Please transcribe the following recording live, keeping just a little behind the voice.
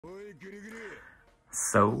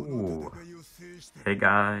So, hey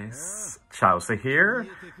guys, Chauzu here.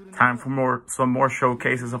 Time for some more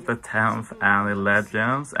showcases of the 10th Anni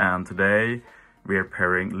Legends, and today we are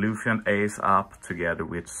pairing Luffy and Ace up together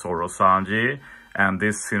with Zoro Sanji, and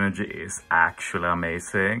this synergy is actually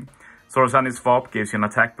amazing. Zoro Sanji's swap gives you an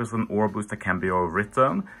attack boost and ore boost that can be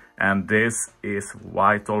overwritten, and this is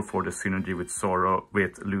vital for the synergy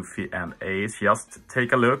with Luffy and Ace. Just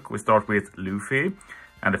take a look. We start with Luffy.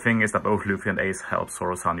 And the thing is that both Luffy and Ace help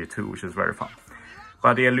Zoro Sanji too, which is very fun.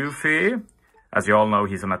 But yeah, Luffy, as you all know,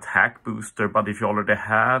 he's an attack booster. But if you already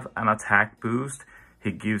have an attack boost,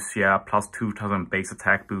 he gives you a plus 2000 base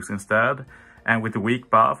attack boost instead. And with the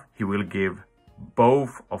weak buff, he will give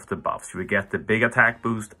both of the buffs. You will get the big attack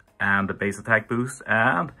boost and the base attack boost.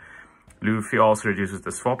 And Luffy also reduces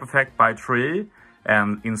the swap effect by 3.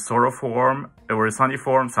 And in Zoro form, or in Sanji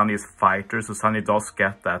form, Sanji is fighter. So Sanji does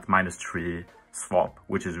get that -3 swap,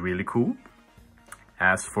 which is really cool.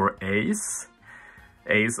 As for Ace,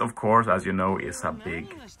 of course, as you know, is a big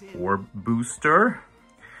orb booster.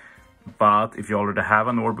 But if you already have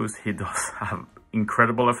an orb boost, he does have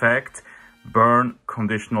incredible effect. Burn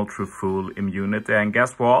conditional through full immunity. And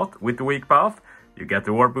guess what? With the weak buff, you get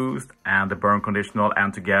the orb boost and the burn conditional,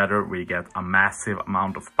 and together we get a massive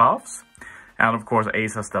amount of buffs. And of course,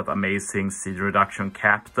 Ace has that amazing seed reduction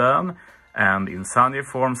captain. And in Sanji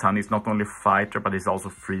form, Sanji is not only fighter, but he's also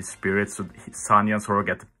free spirit. So Sanji and Zoro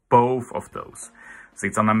get both of those. So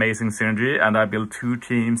it's an amazing synergy, and I built 2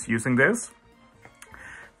 teams using this.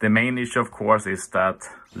 The main issue, of course, is that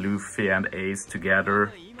Luffy and Ace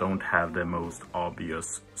together don't have the most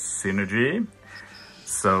obvious synergy.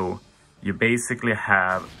 So you basically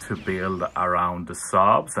have to build around the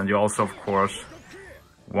subs, and you also, of course,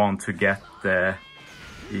 want to get the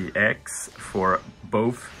EX for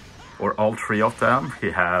both or all 3 of them.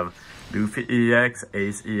 You have Luffy EX,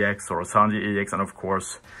 Ace EX, Zoro Sanji EX, and of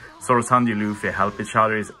course Zoro Sanji and Luffy help each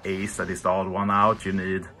other. Is Ace that is the odd one out. You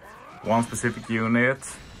need one specific unit.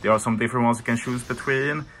 There are some different ones you can choose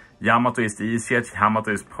between. Yamato is the easiest.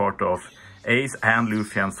 Yamato is part of Ace and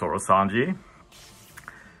Luffy and Zoro Sanji.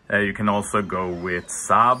 You can also go with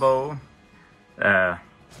Sabo.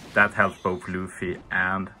 That helps both Luffy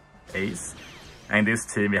and Ace. In this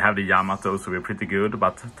team, we have the Yamato, so we're pretty good,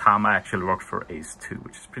 but Tama actually works for Ace too,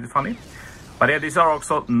 which is pretty funny. But yeah, these are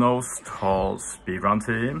also no stall speedrun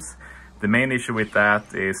teams. The main issue with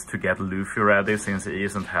that is to get Luffy ready, since he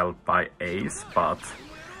isn't helped by Ace, but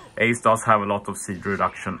Ace does have a lot of seed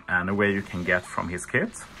reduction anyway you can get from his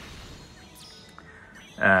kit.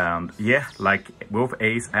 And yeah, like both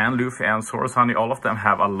Ace and Luffy and Zoro Sanji, all of them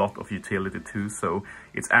have a lot of utility too, so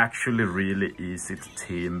it's actually really easy to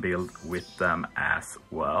team build with them as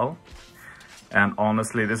well. And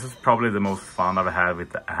honestly, this is probably the most fun I've had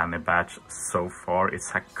with the Anni batch so far.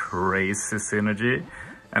 It's a crazy synergy,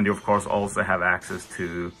 and you of course also have access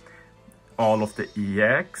to all of the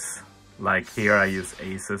EX. Like here I use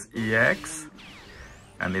Ace's EX,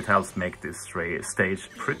 and it helps make this stage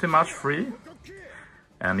pretty much free.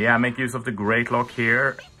 And yeah, make use of the Great Lock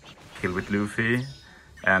here, kill with Luffy.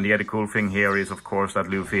 And yeah, the cool thing here is of course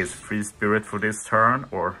that Luffy is free spirit for this turn,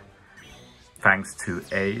 or thanks to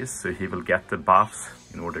Ace, so he will get the buffs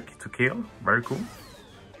in order to kill. Very cool.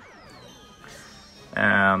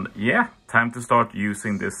 And yeah, time to start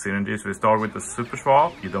using this synergy. So we start with the super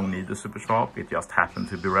swap. You don't need the super swap, it just happened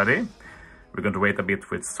to be ready. We're going to wait a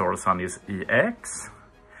bit with Zoro Sanji's EX.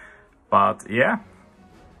 But yeah,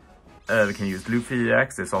 we can use Luffy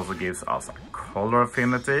EX. This also gives us a color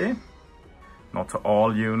affinity. Not to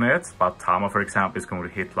all units, but Tama, for example, is going to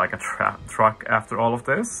hit like a truck after all of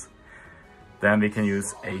this. Then we can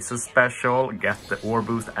use Ace's special, get the ore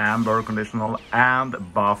boost and burn conditional, and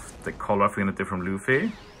buff the color affinity from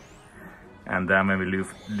Luffy. And then when we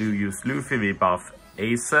use Luffy, we buff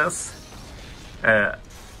Ace's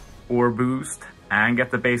ore boost and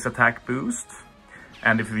get the base attack boost.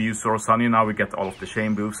 And if we use Zoro Sanji now, we get all of the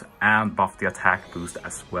chain boosts and buff the attack boost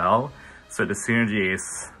as well. So the synergy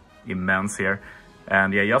is immense here.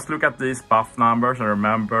 And yeah, just look at these buff numbers and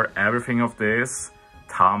remember everything of this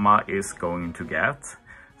Tama is going to get.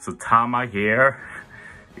 So Tama here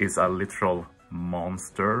is a literal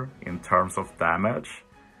monster in terms of damage.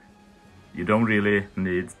 You don't really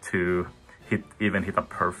need to even hit a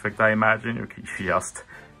perfect, I imagine. You can just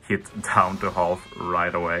hit down to half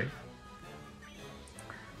right away.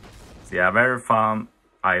 Yeah, very fun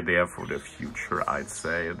idea for the future, I'd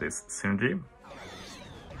say, this synergy.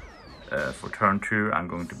 For turn 2, I'm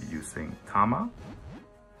going to be using Tama.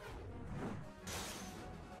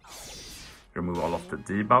 Remove all of the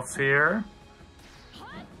debuffs here.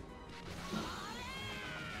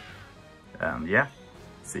 And yeah,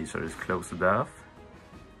 Caesar is close to death.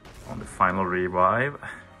 On the final revive,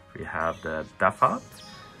 we have the Death Up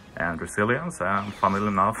and Resilience, and funnily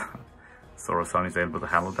enough, Zoro-san is able to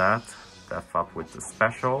handle that. Death Up with the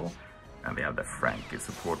special, and we have the Frankie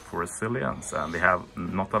support for Resilience, and we have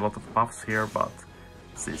not a lot of buffs here, but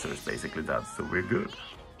Caesar is basically dead, so we're good.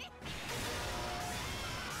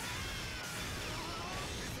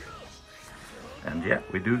 And yeah,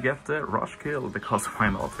 we do get the rush kill, because why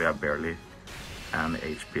not? We have barely any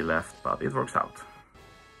HP left, but it works out.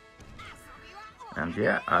 And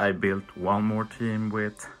yeah, I built one more team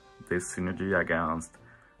with this synergy against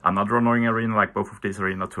another annoying arena, like both of these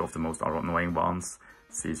arenas, two of the most annoying ones,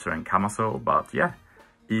 Caesar and Kamazo. But yeah,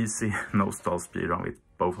 easy no-stall speedrun with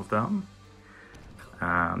both of them.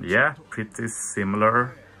 And yeah, pretty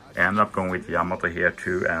similar. I ended up going with Yamato here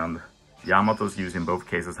too, and Yamato's use in both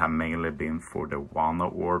cases have mainly been for the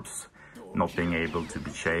Wano orbs not being able to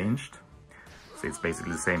be changed. So it's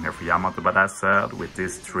basically the same here for Yamato, but as said, with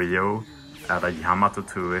this trio, add a Yamato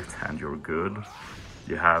to it and you're good.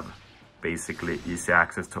 You have basically easy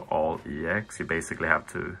access to all EX. You basically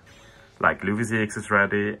have to, like, Luffy's EX is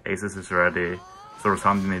ready, Ace's is ready,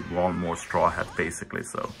 Zoro-san need one more straw hat basically,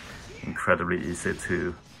 so incredibly easy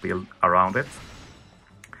to build around it.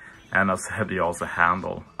 And as said, you also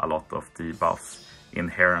handle a lot of debuffs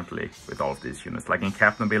inherently with all of these units. Like in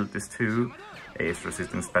captain abilities too, Ace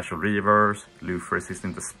resisting special reverse, Luffy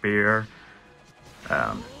resisting the spear.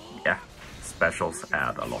 Yeah, specials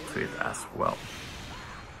add a lot to it as well.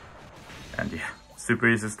 And yeah, super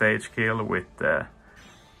easy stage kill with the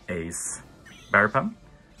Ace berry pen.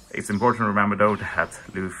 It's important to remember though that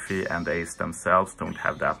Luffy and Ace themselves don't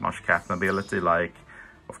have that much captain ability. Like,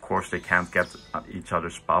 of course they can't get each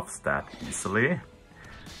other's buffs that easily.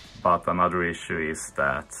 But another issue is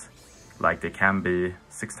that, like, they can be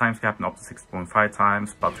 6 times captain up to 6.5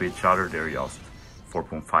 times, but to each other they're just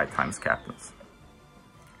 4.5 times captains.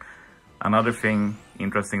 Another thing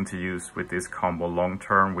interesting to use with this combo long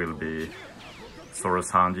term will be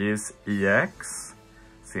Zoro-Sanji's EX,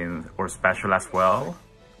 or special as well,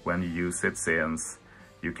 when you use it, since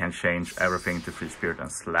you can change everything to Free Spirit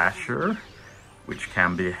and Slasher, which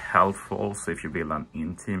can be helpful. So if you build an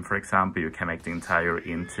in-team, for example, you can make the entire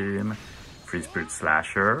in-team Free Spirit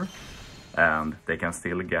Slasher, and they can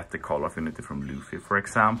still get the call affinity from Luffy, for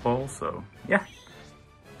example. So yeah,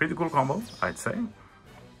 pretty cool combo, I'd say.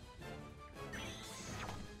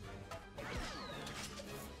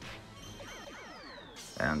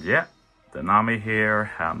 And yeah, the Nami here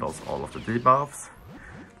handles all of the debuffs.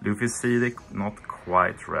 Luffy's CD not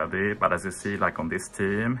quite ready, but as you see, like on this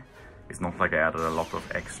team, it's not like I added a lot of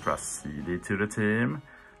extra CD to the team.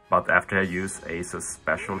 But after I use Ace's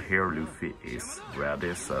special here, Luffy is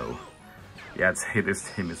ready. So yeah, I'd say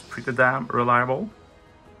this team is pretty damn reliable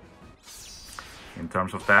in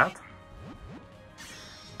terms of that.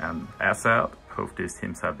 And as said, both these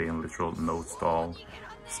teams have been literal no-stall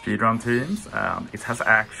speedrun teams, and it has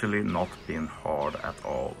actually not been hard at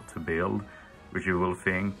all to build, which you will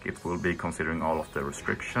think it will be considering all of the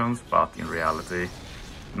restrictions, but in reality,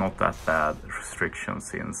 not that bad restrictions,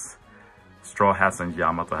 since Straw Hats and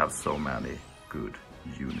Yamato have so many good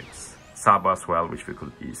units. Sabo as well, which we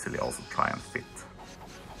could easily also try and fit.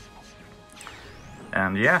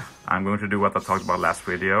 And yeah, I'm going to do what I talked about last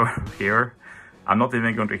video here. I'm not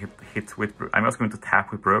even going to hit with, I'm just going to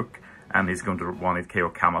tap with Brook, and he's going to 1-hit KO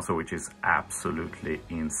Kamazo, which is absolutely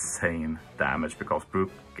insane damage, because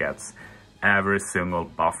Brook gets every single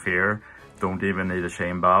buff here. Don't even need a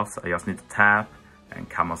chain buffs, I just need to tap, and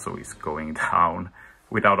Kamazo is going down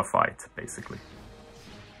without a fight, basically.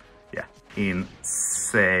 Yeah,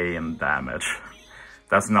 insane damage.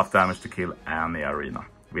 That's enough damage to kill any arena,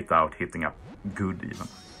 without hitting up good even.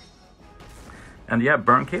 And yeah,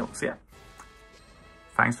 burn kills, yeah.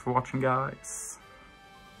 Thanks for watching, guys.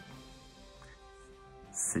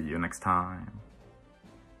 See you next time.